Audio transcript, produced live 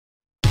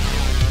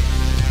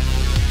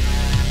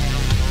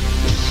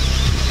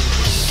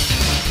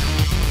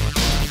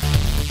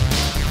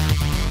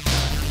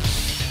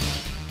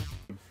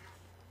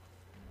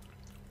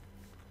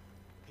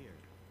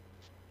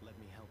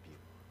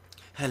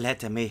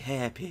let me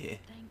happy.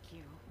 Thank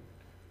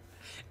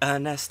you.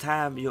 Next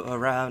time you're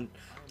around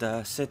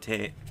the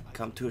city,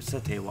 come to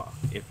City Walk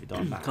if you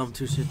don't mind. Come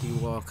to City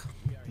Walk.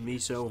 Me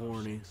so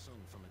horny.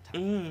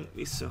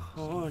 We so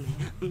horny.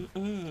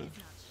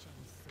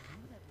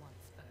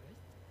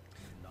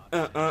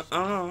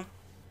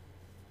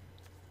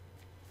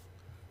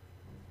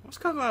 What's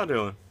Kombat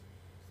doing?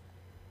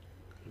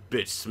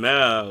 Bitch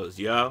smells,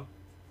 yo.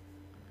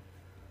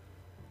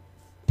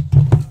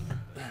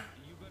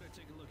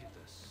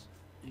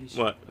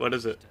 What? What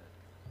is it?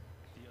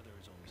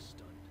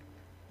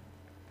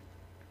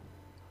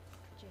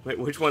 Wait,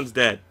 which one's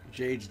dead?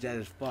 Jade's dead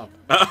as fuck.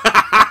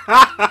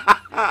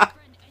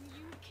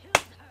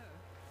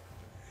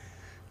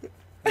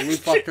 And we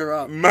fucked her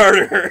up.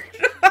 Murdered.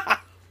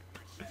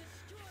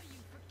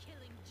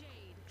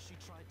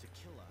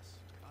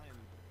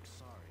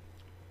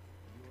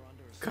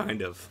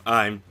 Kind of.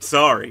 I'm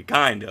sorry,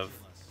 kind of.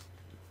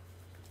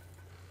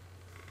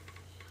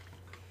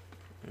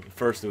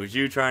 First it was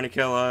you trying to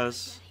kill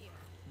us.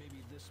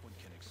 Maybe this one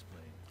can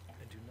explain.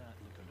 And do not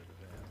look under the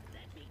veil.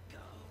 Let me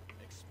go.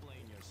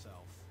 Explain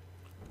yourself.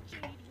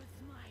 Jade was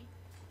my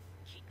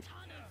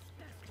Kitana's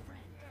best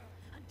friend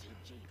until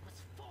Jade was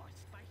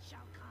forced by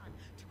Shao Kahn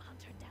to hunt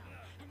her down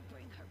and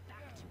bring her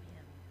back to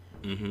him.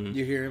 Mm-hmm.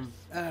 You hear him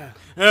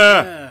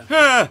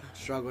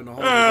struggling to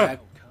hold her back.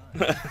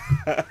 Isn't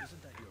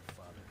that your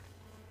father?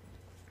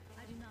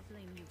 I do not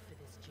blame you for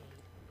this, Jade.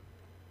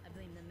 I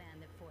blame the man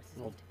that forces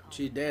Well, me to call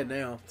she's dead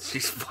now. She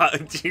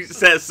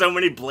has so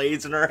many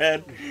blades in her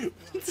head.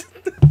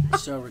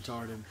 So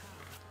retarded.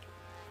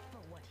 for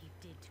what he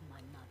did to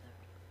my mother.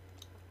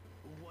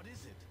 What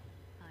is it?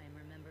 I am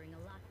remembering a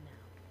lot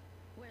now.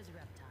 Where's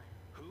Reptile?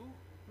 Who?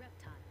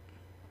 Reptile.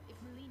 If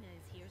Melina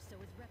is here, so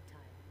is Reptile.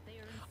 They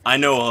are in I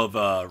know of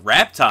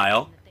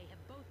Reptile. that they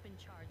have both been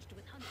charged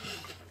with hunting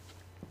me.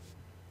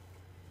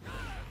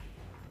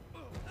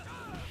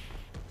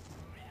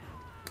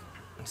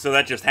 So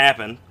that just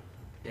happened.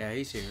 Yeah,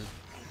 he's here.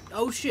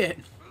 Oh shit.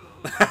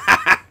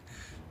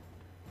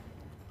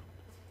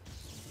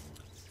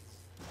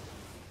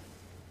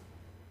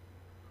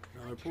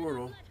 Another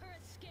portal. Let her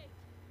escape.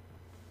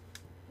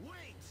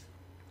 Wait!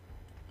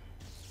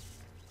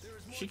 There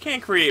is more She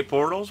can't create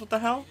portals. What the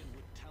hell? would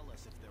tell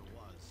us if there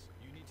was.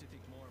 You need to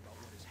think more about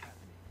what is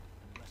happening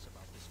and less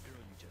about this girl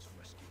you just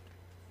rescued.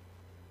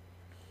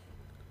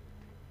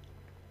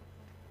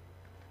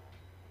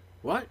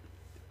 What?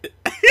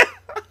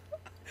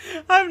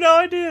 I have no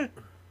idea.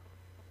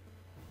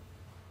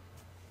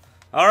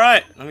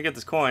 Alright, let me get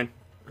this coin.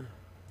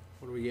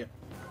 What do we get?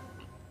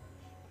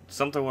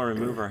 Something will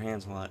remove our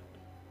hands a lot.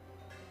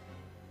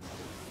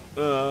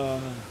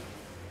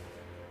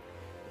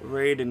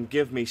 Raiden,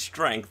 give me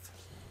strength.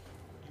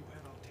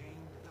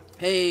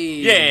 Hey.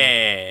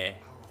 Yeah!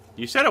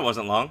 You said it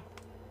wasn't long.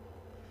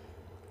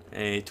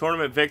 A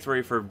tournament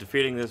victory for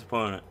defeating this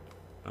opponent.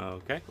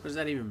 Okay. What does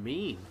that even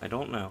mean? I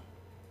don't know.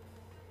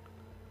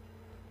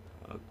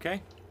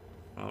 Okay.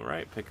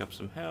 Alright, pick up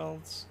some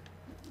healths.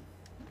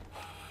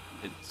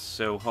 It's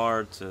so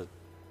hard to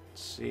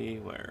see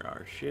where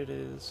our shit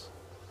is.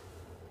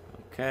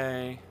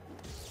 Okay.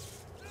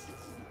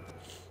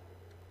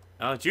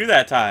 Oh, it's you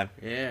that time.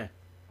 Yeah.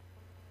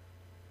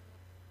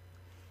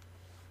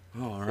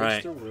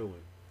 Alright. Still ruined.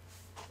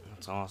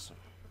 That's awesome.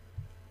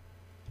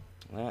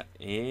 That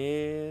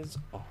is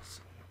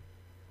awesome.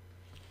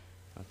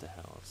 What the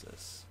hell is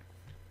this?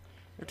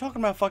 You're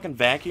talking about fucking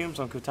vacuums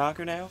on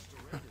Kotaku now?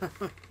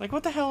 Like,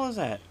 what the hell is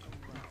that?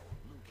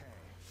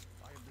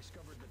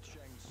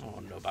 I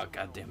don't know about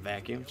goddamn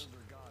vacuums.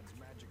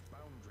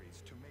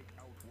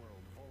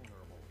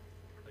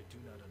 I do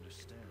not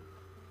understand.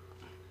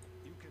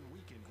 You can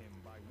weaken him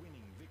by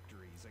winning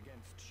victories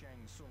against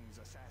Shang Tsung's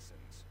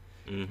assassins.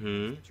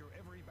 Mm-hmm. But your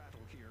every battle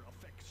here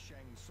affects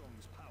Shang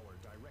Tsung's power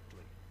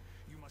directly.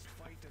 You must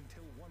fight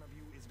until one of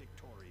you is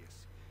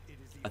victorious. It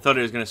is the I thought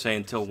he was going to say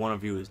until one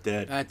of you is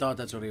dead. I thought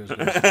that's what he was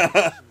going to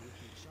say.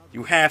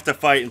 You have to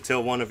fight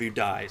until one of you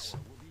dies. will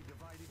be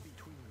divided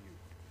between you.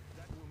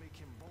 That will make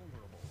him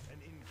vulnerable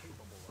and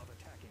incapable of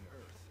attacking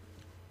Earth.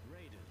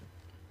 Raiden,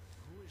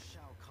 who is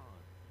Shao Kahn?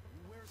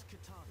 Where's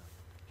Kitana?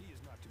 He is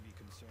not to be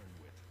concerned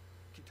with.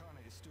 Kitana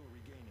is still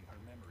regaining her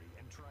memory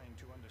and trying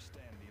to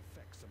understand the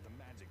effects of the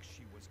magic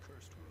she was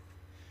cursed with.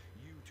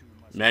 You two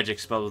must Magic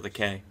spelled with a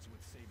K.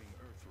 with saving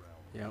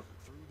Earthrealm. Yep.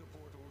 Through the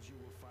portals you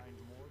will find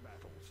more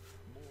battles,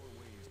 more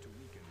ways to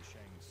weaken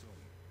Shang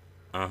Tsung.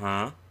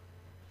 Uh-huh.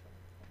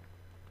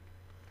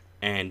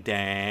 And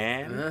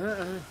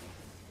then...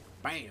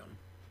 Bam.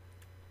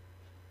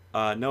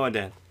 no, I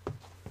didn't.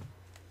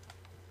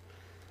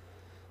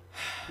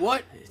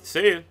 What?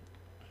 See you.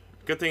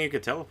 Good thing you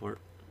could teleport.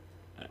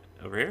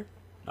 Over here?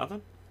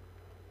 Nothing?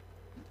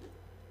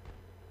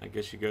 I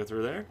guess you go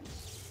through there.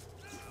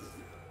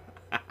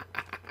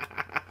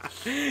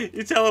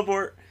 You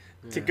teleport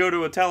to go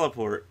to a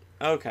teleport.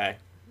 Okay.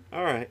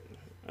 Alright.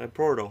 A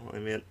portal, I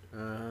meant.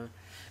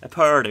 A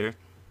portal.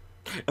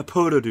 A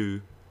portal.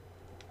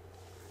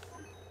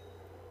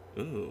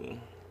 Ooh.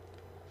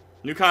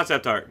 New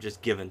concept art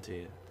just given to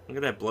you. Look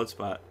at that blood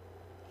spot.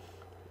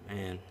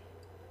 Man,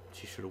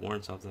 she should have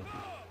worn something.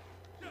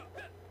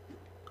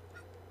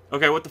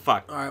 Okay, what the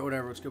fuck? Alright,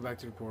 whatever. Let's go back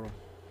to the portal.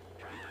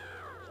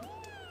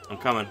 I'm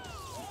coming.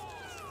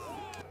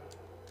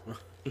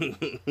 Woo!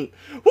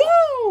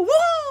 Woo!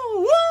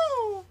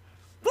 Woo!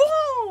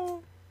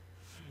 Woo!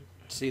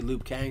 See,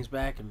 Luke Kang's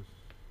back and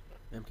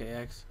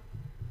MKX.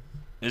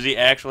 Is he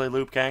actually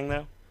Loop Kang,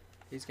 though?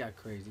 He's got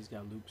crazy. He's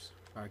got loops.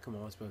 Alright, come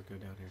on. Let's both go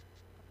down here.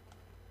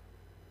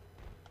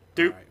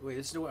 Dude. Alright, wait.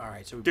 This is the way.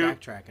 Alright, so we're Dude.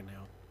 backtracking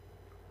now.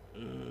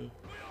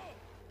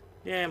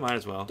 Yeah, might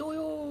as well.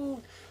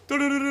 Doyle!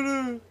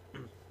 Do-do-do-do-do.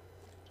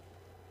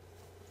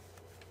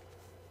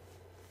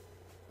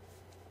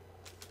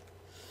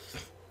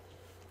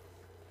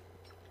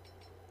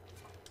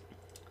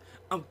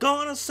 I'm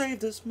gonna save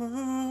this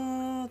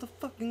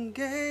motherfucking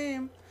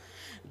game.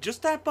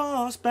 Just that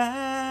boss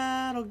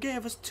battle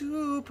gave us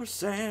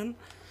 2%.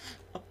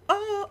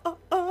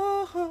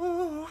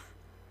 Oh.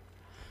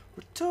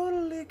 We're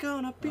totally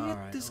gonna beat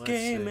Alright, this let's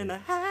game see. in a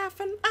half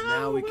an hour.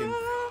 Now we can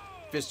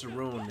fist of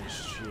ruin this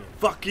shit.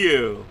 Fuck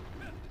you.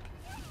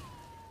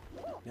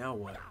 Now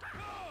what?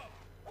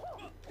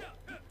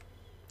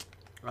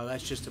 Oh,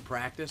 that's just to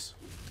practice?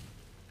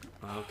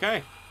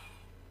 Okay.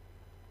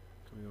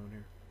 Can we go in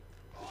here?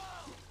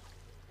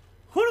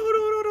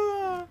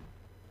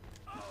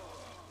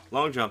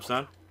 Long jump,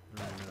 son.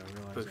 No, I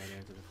realized Push. that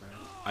after the fact.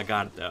 I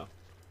got it though.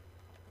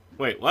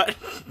 Wait, what? A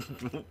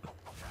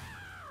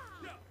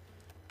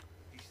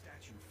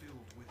statue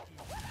filled with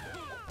evil.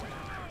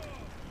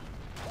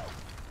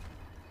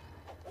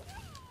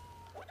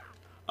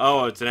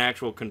 Oh, it's an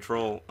actual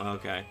control.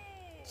 Okay.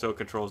 So it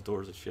controls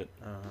doors and shit.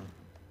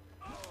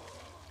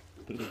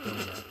 Keep doing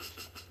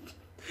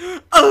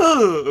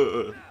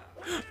that.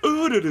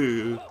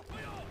 Do-do-do.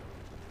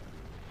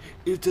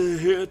 It's a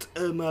hit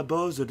of my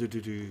balls.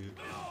 Do-do-do.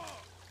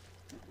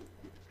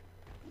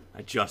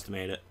 I just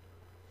made it.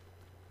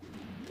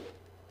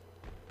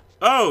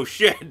 Oh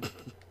shit.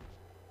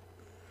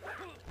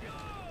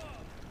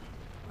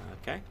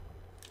 Okay.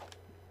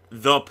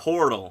 The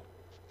portal.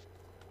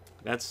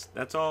 That's all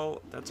it's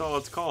called. That's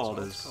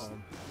what it's called.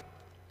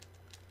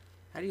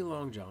 How do you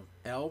long jump?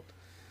 L?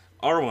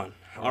 R1.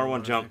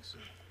 R1 jump. X?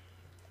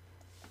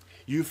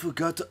 You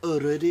forgot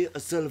already,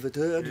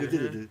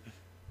 Salvatore.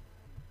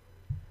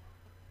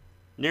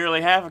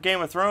 Nearly half of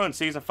Game of Thrones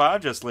Season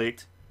 5 just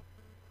leaked.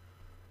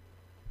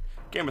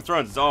 Game of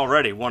Thrones is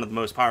already one of the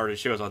most pirated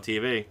shows on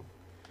TV.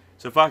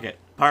 So fuck it.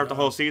 Pirate the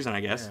whole season, I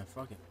guess. Yeah,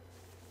 fuck it.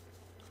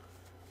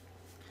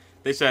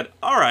 They said,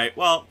 alright,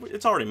 well,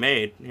 it's already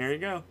made. Here you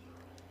go.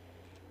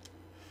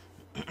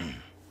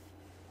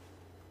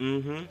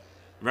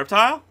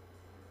 Reptile?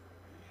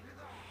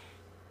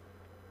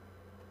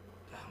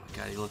 Oh my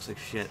god, he looks like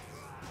shit. It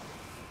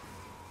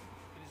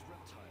is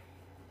Reptile.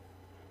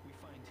 Maybe we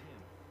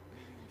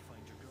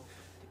find your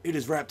girlfriend. It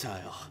is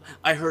Reptile.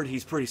 I heard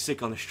he's pretty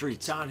sick on the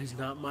streets. Tana's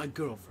not my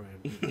girlfriend.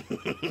 So what do we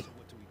do?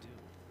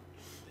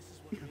 This is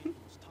what Raiden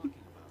was talking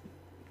about.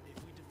 If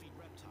we defeat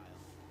Reptile,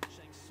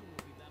 Shang Tsung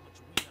will be that much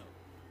weaker.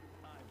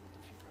 I will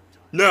defeat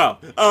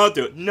Reptile. No, I'll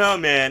do it. No,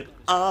 man,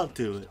 I'll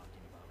do it.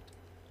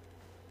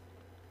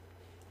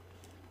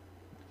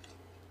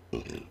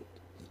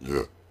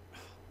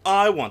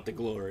 I want the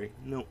glory.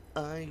 No,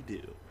 I do.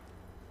 Is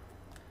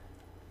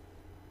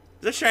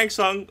this Shang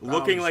Tsung looking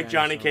Probably like Shang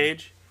Johnny Tsung.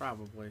 Cage?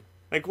 Probably.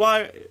 Like,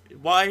 why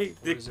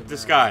the does it matter?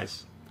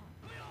 disguise?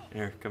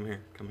 Here, come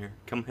here, come here.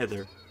 Come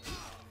hither.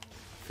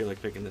 I feel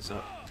like picking this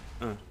up.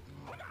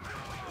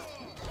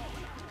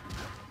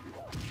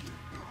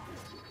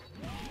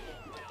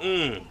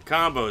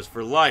 Combos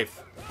for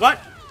life. What?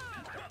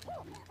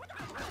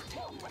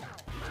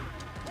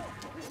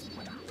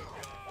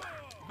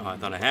 Oh, I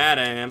thought I had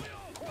him.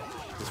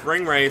 This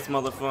ring wraith,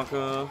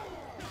 motherfucker.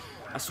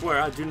 I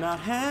swear I do not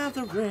have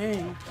the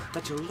ring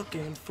that you're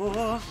looking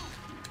for.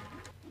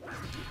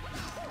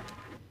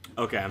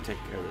 Okay, I'm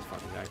taking care of this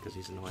fucking guy because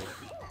he's annoying.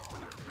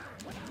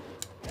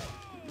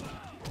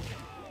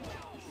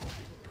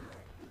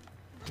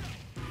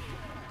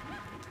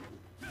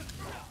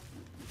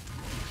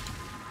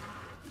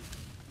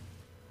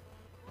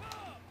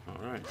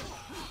 Alright.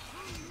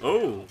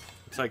 Oh,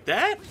 it's like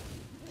that?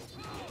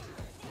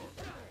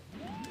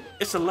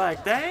 It's a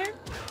like that?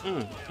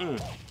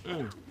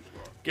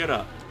 Get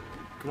up.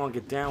 Come on,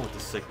 get down with the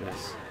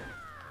sickness.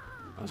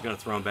 I was gonna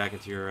throw him back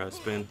into your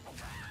spin.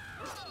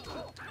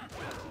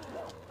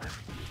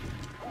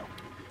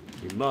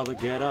 You mother,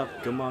 get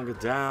up. Come on,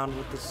 get down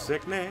with the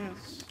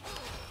sickness.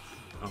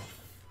 Oh,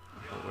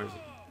 where's he?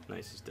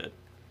 Nice, he's dead.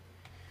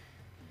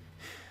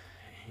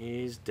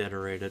 He's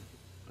deteriorated.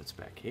 What's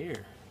back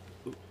here?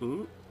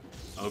 Ooh.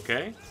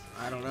 Okay.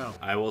 I don't know.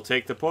 I will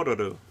take the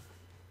pororo.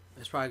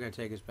 It's probably gonna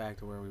take us back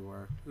to where we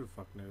were. Who the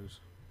fuck knows?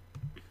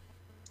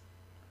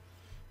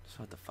 So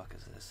what the fuck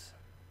is this?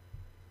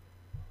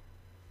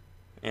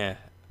 Yeah.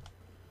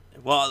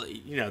 Well,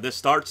 you know, this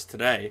starts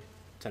tonight.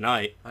 I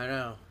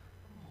know.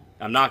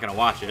 I'm not gonna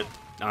watch it.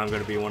 I'm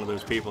gonna be one of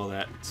those people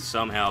that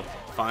somehow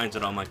finds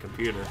it on my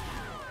computer.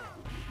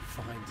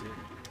 Finds it.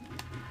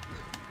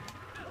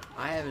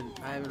 I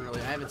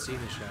haven't seen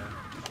the show.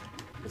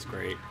 It's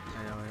great.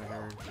 I know, I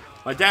heard.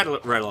 My dad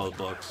read all the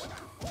books.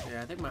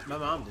 Yeah, I think my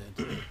mom did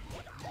too.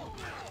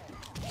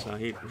 So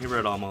he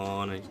read all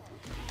on, and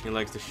he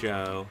likes the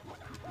show.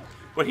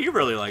 What he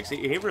really likes,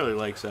 he really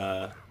likes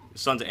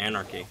Sons of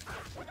Anarchy.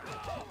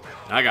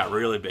 And I got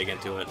really big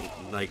into it,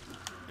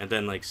 and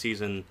then like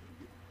season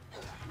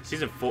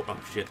 4. Oh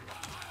shit.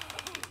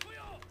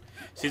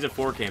 Season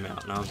 4 came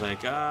out, and I was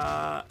like,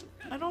 I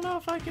don't know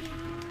if I can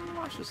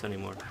watch this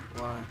anymore.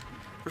 Why?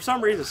 For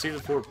some reason, season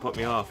 4 put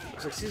me off.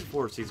 It's like season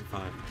 4 or season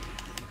 5.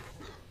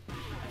 I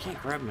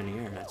can't grab him in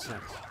the air. That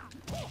sucks.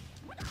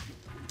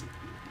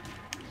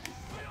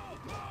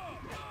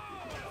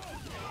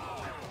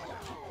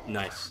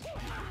 Nice.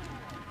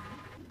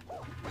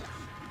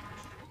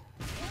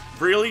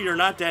 Really? You're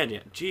not dead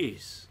yet?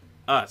 Jeez.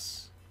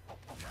 Us.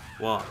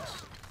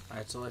 Walks.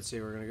 Alright, so let's see.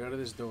 We're gonna go to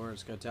this door.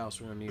 It's gonna tell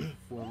us we're gonna need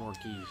 4 more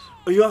keys.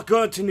 You are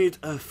going to need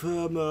a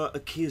firm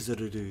keys to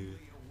do.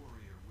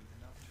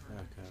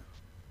 Okay.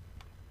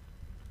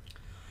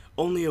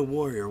 Only a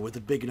warrior with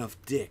a big enough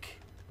dick.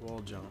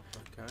 Wall jump.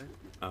 Okay.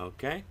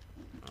 Okay.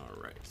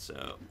 Alright,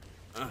 so...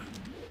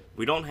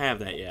 we don't have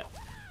that yet.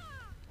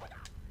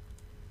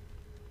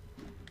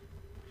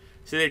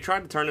 See, they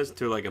tried to turn this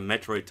into like a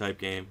Metroid type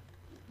game.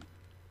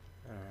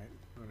 Alright,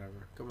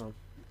 whatever. Come on.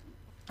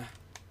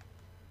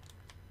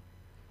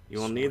 You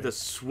will need the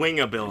swing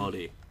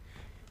ability.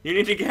 You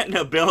need to get an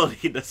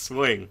ability to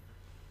swing.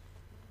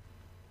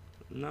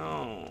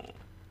 No.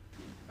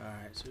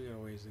 Alright, so we got a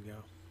ways to go.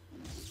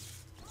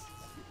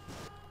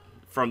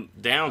 From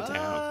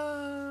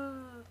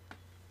downtown.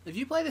 If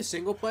you play the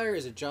single player,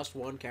 is it just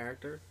one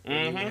character? Or do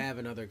you have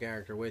another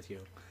character with you?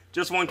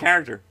 Just one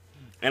character.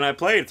 And I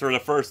played through the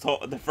first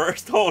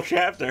whole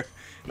chapter.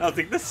 And I was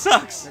like, this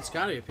sucks. That's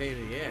gotta be a pain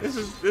in the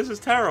ass. This is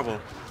terrible.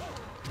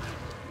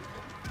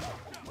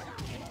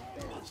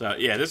 So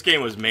yeah, this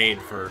game was made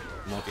for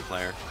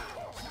multiplayer.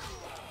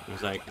 It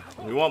was like,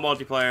 we want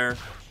multiplayer.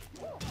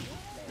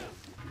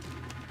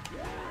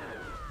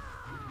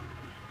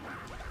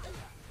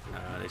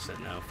 They said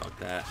no, fuck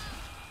that.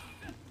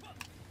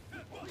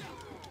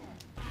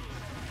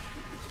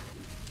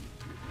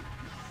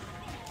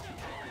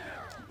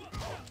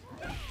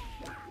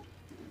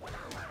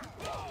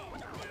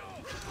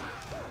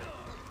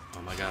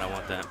 Oh my god, I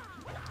want that.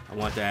 I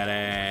want that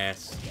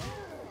ass.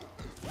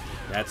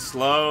 That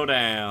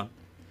slowdown.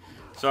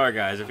 Sorry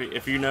guys, if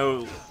you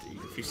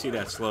see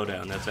that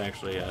slowdown, that's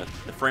actually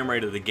the frame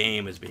rate of the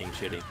game is being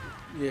shitty.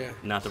 Yeah.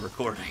 Not the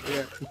recording.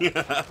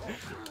 Yeah.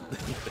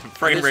 The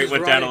frame rate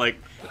went down to like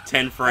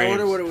 10 frames. I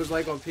wonder what it was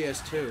like on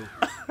PS2.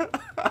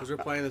 Because we're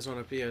playing this on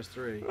a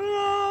PS3.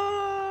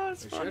 Oh, It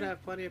should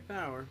have plenty of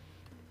power.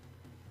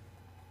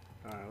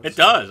 It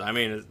does. I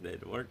mean,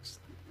 it works.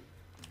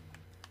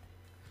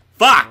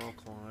 Fuck! I'll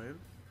climb.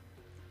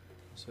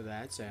 So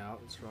that's out.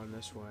 Let's run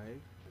this way.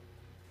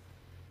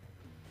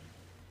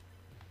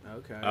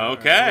 Okay.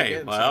 Okay.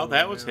 Right, Well,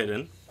 that was now.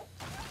 hidden.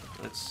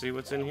 Let's see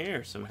what's in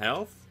here. Some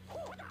health.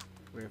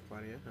 We have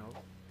plenty of health.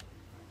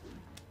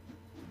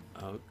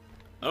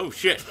 Oh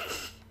shit.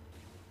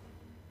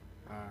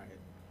 Alright.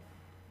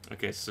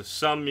 Okay, so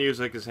some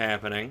music is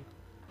happening.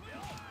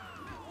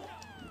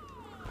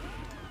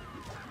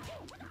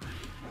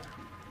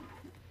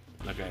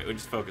 Okay, we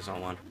just focus on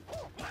one.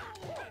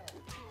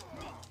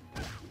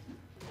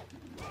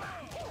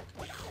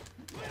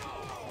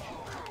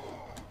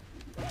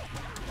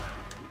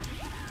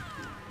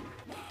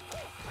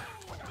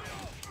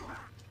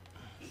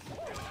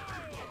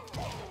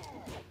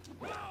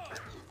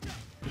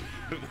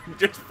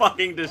 Just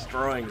fucking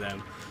destroying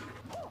them.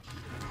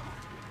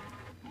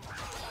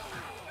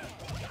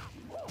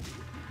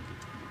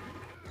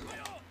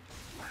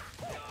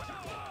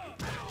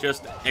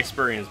 Just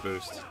experience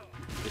boost.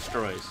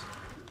 Destroys.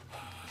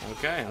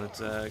 Okay, let's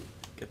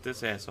get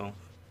this asshole.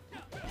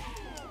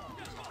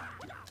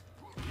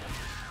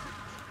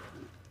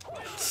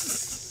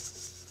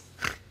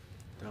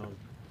 Dumb.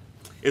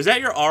 Is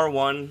that your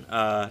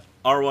R1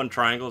 R1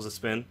 triangle is a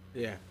spin?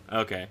 Yeah.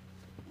 Okay.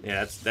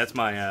 Yeah, that's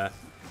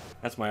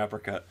my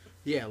uppercut.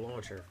 Yeah,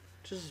 launcher.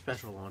 Just a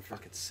special launcher.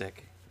 Fucking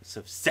sick. It's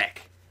so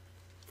sick.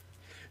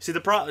 See, the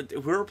problem, we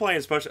were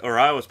playing special, or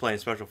I was playing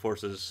Special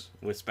Forces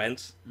with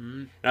Spence,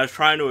 and I was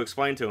trying to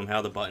explain to him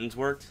how the buttons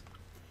worked,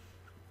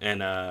 and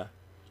no,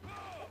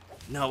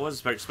 it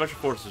wasn't Special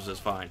Forces was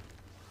fine,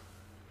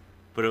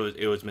 but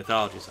it was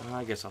Mythology. So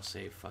I guess I'll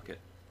save. Fuck it.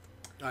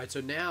 All right, so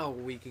now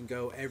we can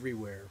go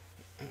everywhere.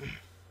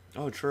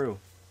 Oh, true.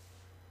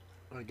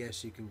 I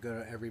guess you can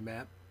go to every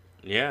map.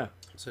 Yeah.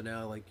 So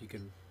now, like, you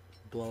can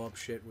blow up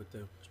shit with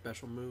the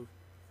special move.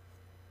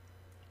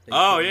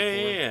 Oh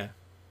yeah.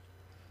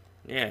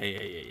 Yeah.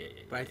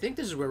 But I think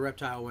this is where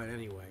Reptile went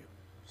anyway.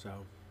 So.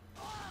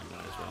 Might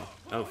as well.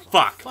 Oh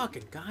fuck!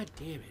 Fucking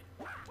goddamn it!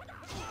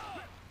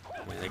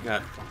 Yeah, they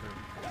got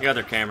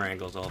their camera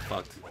angles all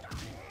fucked. I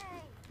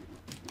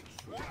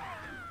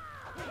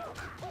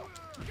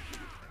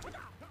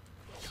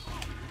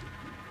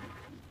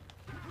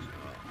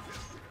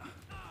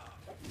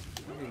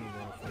don't even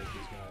want to fight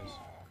these guys.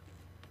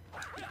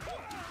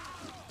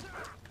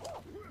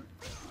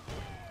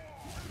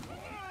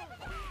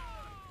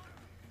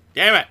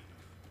 Damn it!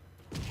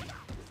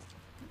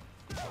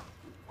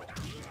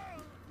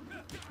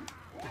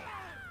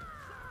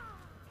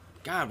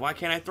 God, why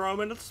can't I throw him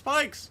into the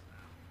spikes?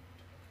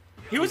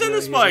 He was in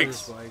the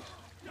spikes!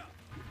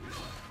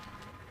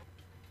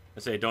 I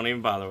say, don't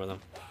even bother with him.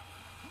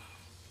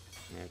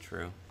 Yeah,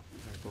 true.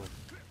 Alright, cool.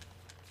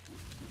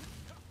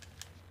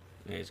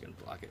 Yeah, he's gonna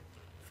block it.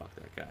 Fuck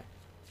that guy.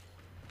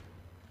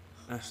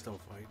 I'm still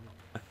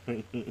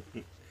fighting.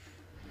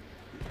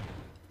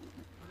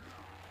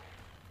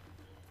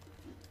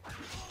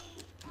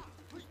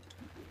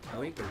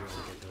 We can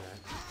really get to that.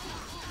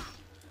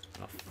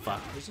 Oh,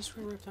 fuck. Is this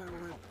where Reptile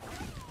went?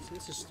 See,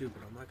 this is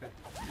stupid. I'm not gonna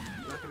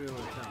be able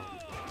to tell.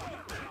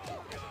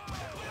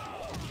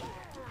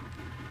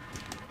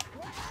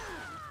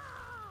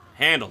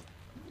 Handled.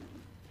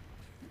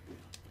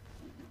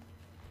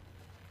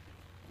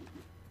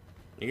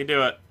 You can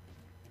do it.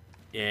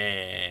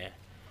 Yeah.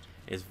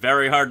 It's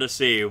very hard to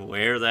see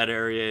where that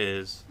area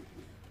is.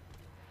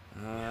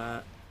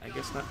 I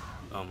guess not.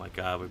 Oh my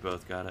god, we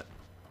both got it.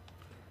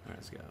 Alright,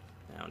 let's go.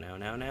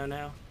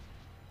 Now.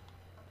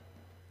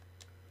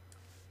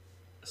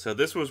 So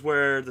this was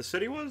where the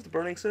city was? The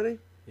burning city?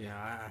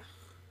 Yeah.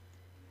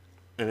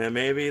 And then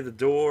maybe the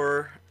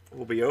door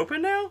will be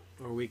open now?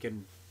 Or we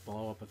can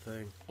blow up a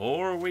thing.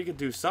 Or we could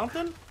do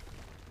something?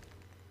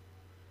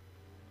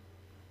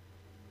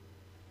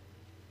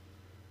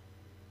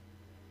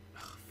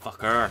 Ugh,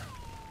 fuck her.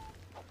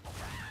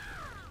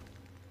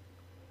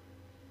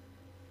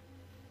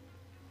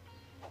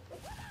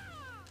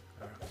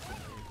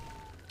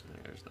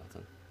 There's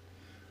nothing.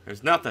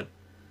 There's nothing.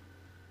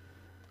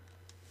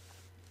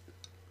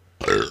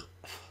 Oh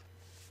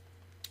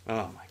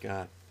my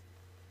god.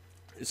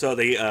 So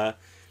the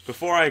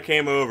before I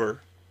came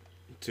over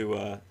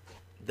to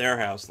their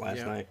house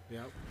last night.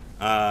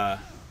 Yep.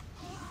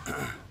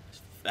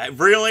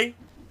 Really?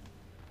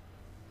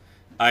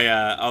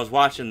 I was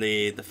watching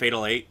the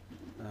Fatal 8.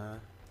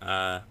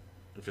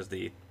 Which is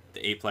the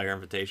 8-player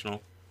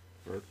invitational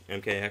for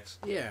MKX.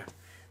 Yeah.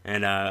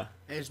 And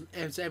It's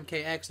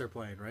MKX they're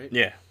playing, right?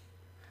 yeah.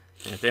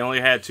 And they only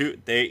had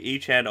they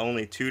each had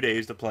only 2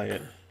 days to play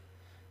it,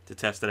 to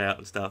test it out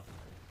and stuff.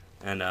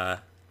 And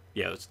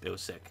yeah, it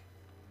was sick.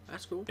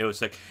 That's cool. It was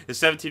sick. This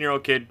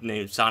 17-year-old kid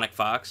named Sonic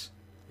Fox.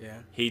 Yeah.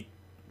 He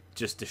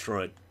just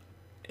destroyed.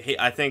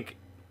 I think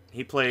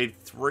he played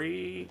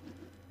three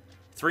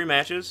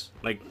matches,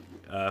 like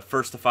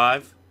first to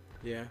 5.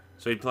 Yeah.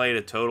 So he played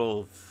a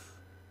total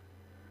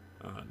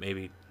of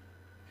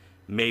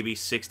maybe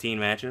 16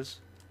 matches,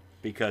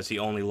 because he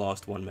only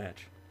lost 1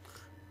 match.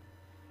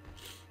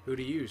 Who'd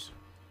he use?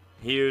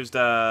 He used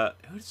who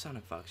did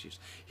Sonic Fox use?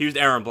 He used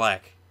Aaron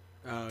Black,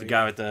 Oh, the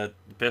guy with the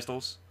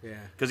pistols. Yeah.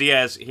 Because he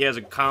has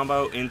a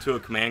combo into a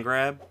command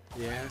grab,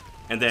 Yeah.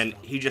 and then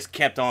he just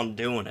kept on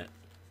doing it.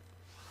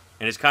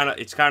 And it's kind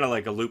of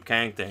like a Luke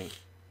Kang thing,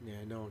 Yeah,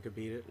 no one could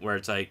beat it. where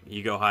it's like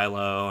you go high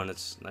low, and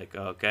it's like,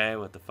 okay,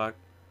 what the fuck?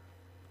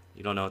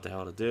 You don't know what the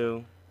hell to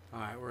do.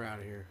 Alright, we're out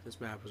of here.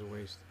 This map was a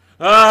waste.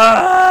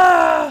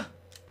 Ah!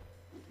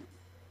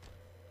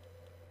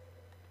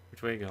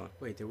 Which way are you going?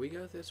 Wait, did we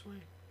go this way?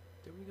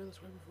 Did we go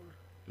this way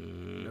before?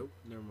 Nope,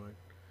 never mind.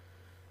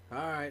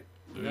 Alright,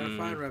 we gotta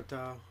find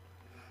Reptile.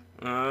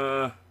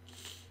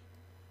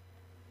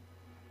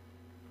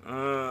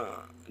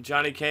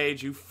 Johnny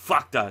Cage, you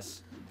fucked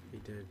us. He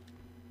did.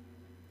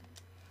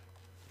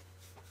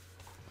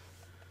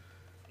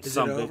 Is Is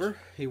it over?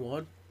 He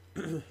won?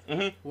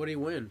 Mm-hmm. What did he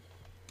win?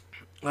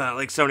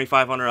 Like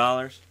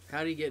 $7,500. How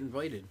did he get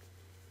invited?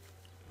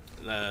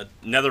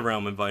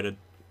 NetherRealm invited.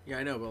 Yeah,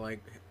 I know, but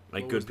like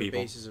what good was the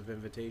people. basis of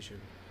invitation?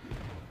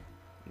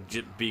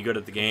 Be good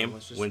at the game,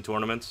 let's just- win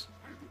tournaments.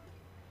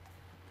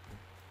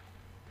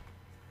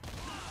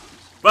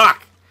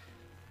 Fuck!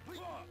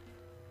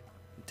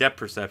 Depth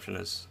perception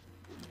is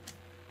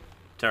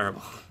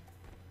terrible.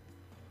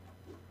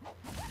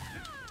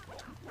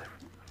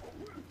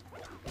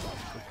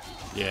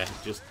 Yeah,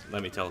 just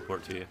let me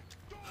teleport to you.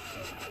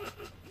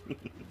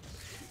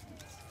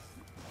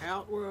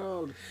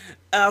 Outworld.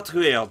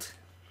 Outworld.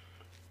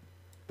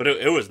 But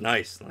it was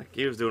nice. Like,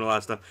 he was doing a lot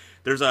of stuff.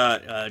 There's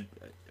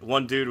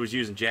one dude was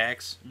using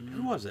jacks.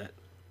 Who was that?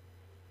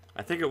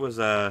 I think it was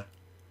oh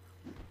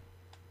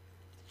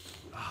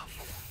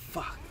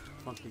fuck.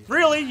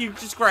 Really? You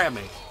just grabbed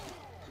me.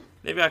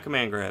 They've got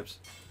command grabs.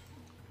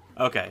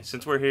 Okay,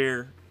 since we're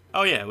here.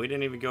 Oh yeah, we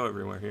didn't even go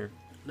everywhere here.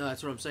 No,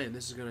 that's what I'm saying.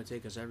 This is gonna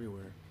take us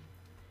everywhere.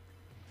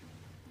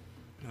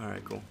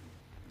 Alright, cool.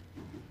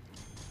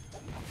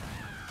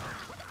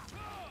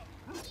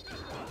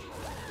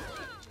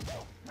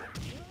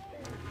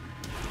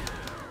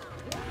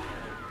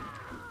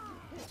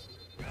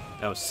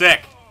 That was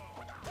sick.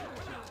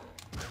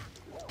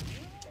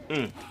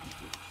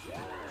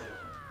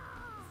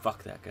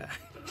 Fuck that guy.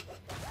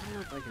 I don't know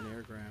if I can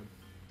air grab.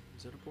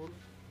 Is that a portal?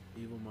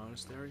 Evil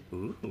Monastery?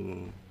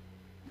 Ooh.